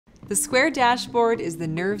The Square dashboard is the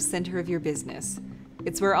nerve center of your business.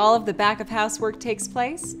 It's where all of the back-of-house work takes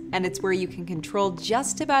place, and it's where you can control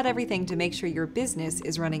just about everything to make sure your business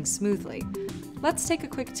is running smoothly. Let's take a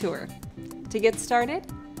quick tour. To get started,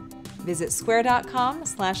 visit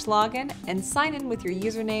square.com/login and sign in with your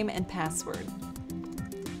username and password.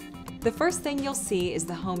 The first thing you'll see is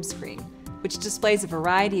the home screen, which displays a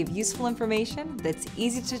variety of useful information that's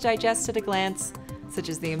easy to digest at a glance, such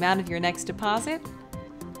as the amount of your next deposit,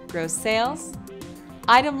 gross sales,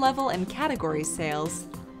 item level and category sales,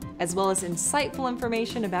 as well as insightful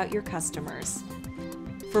information about your customers.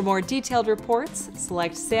 For more detailed reports,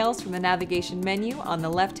 select Sales from the navigation menu on the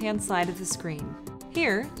left-hand side of the screen.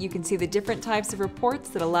 Here, you can see the different types of reports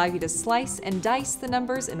that allow you to slice and dice the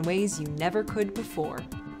numbers in ways you never could before.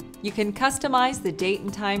 You can customize the date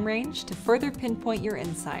and time range to further pinpoint your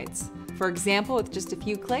insights. For example, with just a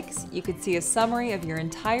few clicks, you could see a summary of your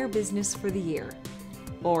entire business for the year,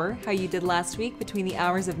 or how you did last week between the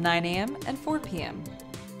hours of 9 a.m. and 4 p.m.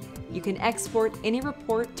 You can export any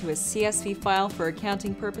report to a CSV file for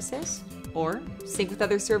accounting purposes, or sync with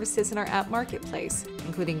other services in our app marketplace,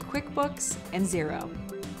 including QuickBooks and Xero.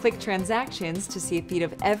 Click Transactions to see a feed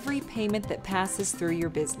of every payment that passes through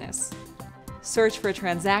your business. Search for a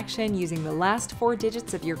transaction using the last 4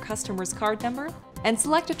 digits of your customer's card number, and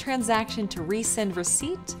select a transaction to resend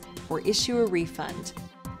receipt or issue a refund,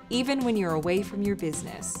 even when you're away from your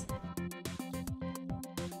business.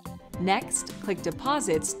 Next, click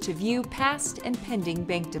Deposits to view past and pending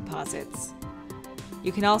bank deposits.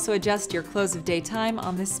 You can also adjust your close of day time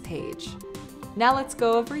on this page. Now let's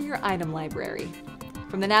go over your item library.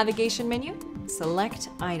 From the navigation menu, select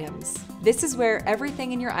Items. This is where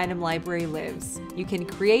everything in your item library lives. You can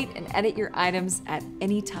create and edit your items at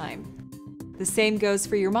any time. The same goes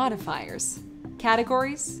for your modifiers,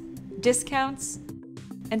 categories, discounts,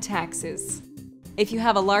 and taxes. If you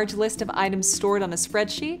have a large list of items stored on a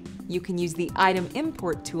spreadsheet, you can use the Item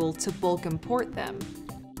Import tool to bulk import them.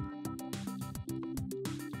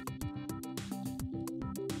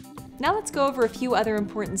 Now let's go over a few other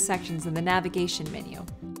important sections in the navigation menu.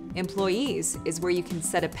 Employees is where you can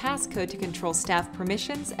set a passcode to control staff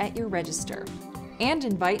permissions at your register, and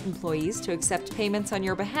invite employees to accept payments on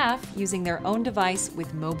your behalf using their own device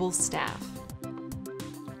with mobile staff.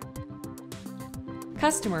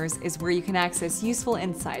 Customers is where you can access useful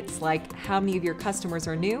insights like how many of your customers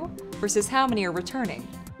are new versus how many are returning.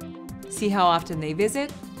 See how often they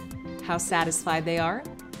visit, how satisfied they are,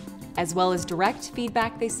 as well as direct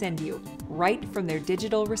feedback they send you right from their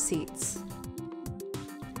digital receipts.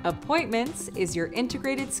 Appointments is your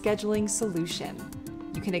integrated scheduling solution.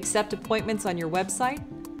 You can accept appointments on your website,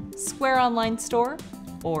 Square Online Store,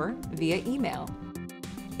 or via email.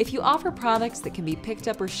 If you offer products that can be picked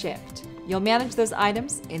up or shipped, you'll manage those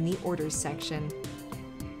items in the Orders section.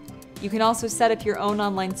 You can also set up your own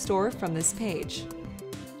online store from this page.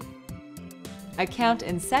 Account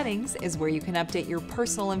and Settings is where you can update your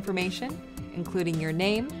personal information, including your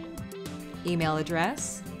name, email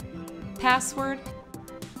address, password,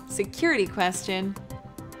 security question,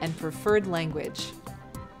 and preferred language.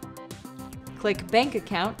 Click Bank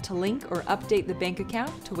Account to link or update the bank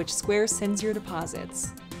account to which Square sends your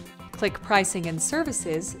deposits. Click Pricing and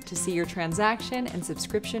Services to see your transaction and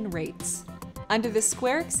subscription rates. Under the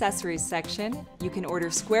Square Accessories section, you can order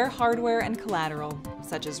Square hardware and collateral,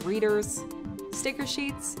 such as readers, sticker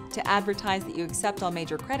sheets to advertise that you accept all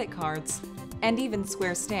major credit cards, and even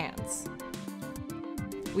Square stands.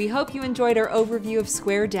 We hope you enjoyed our overview of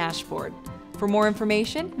Square Dashboard. For more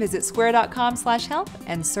information, visit square.com/help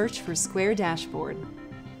and search for Square Dashboard.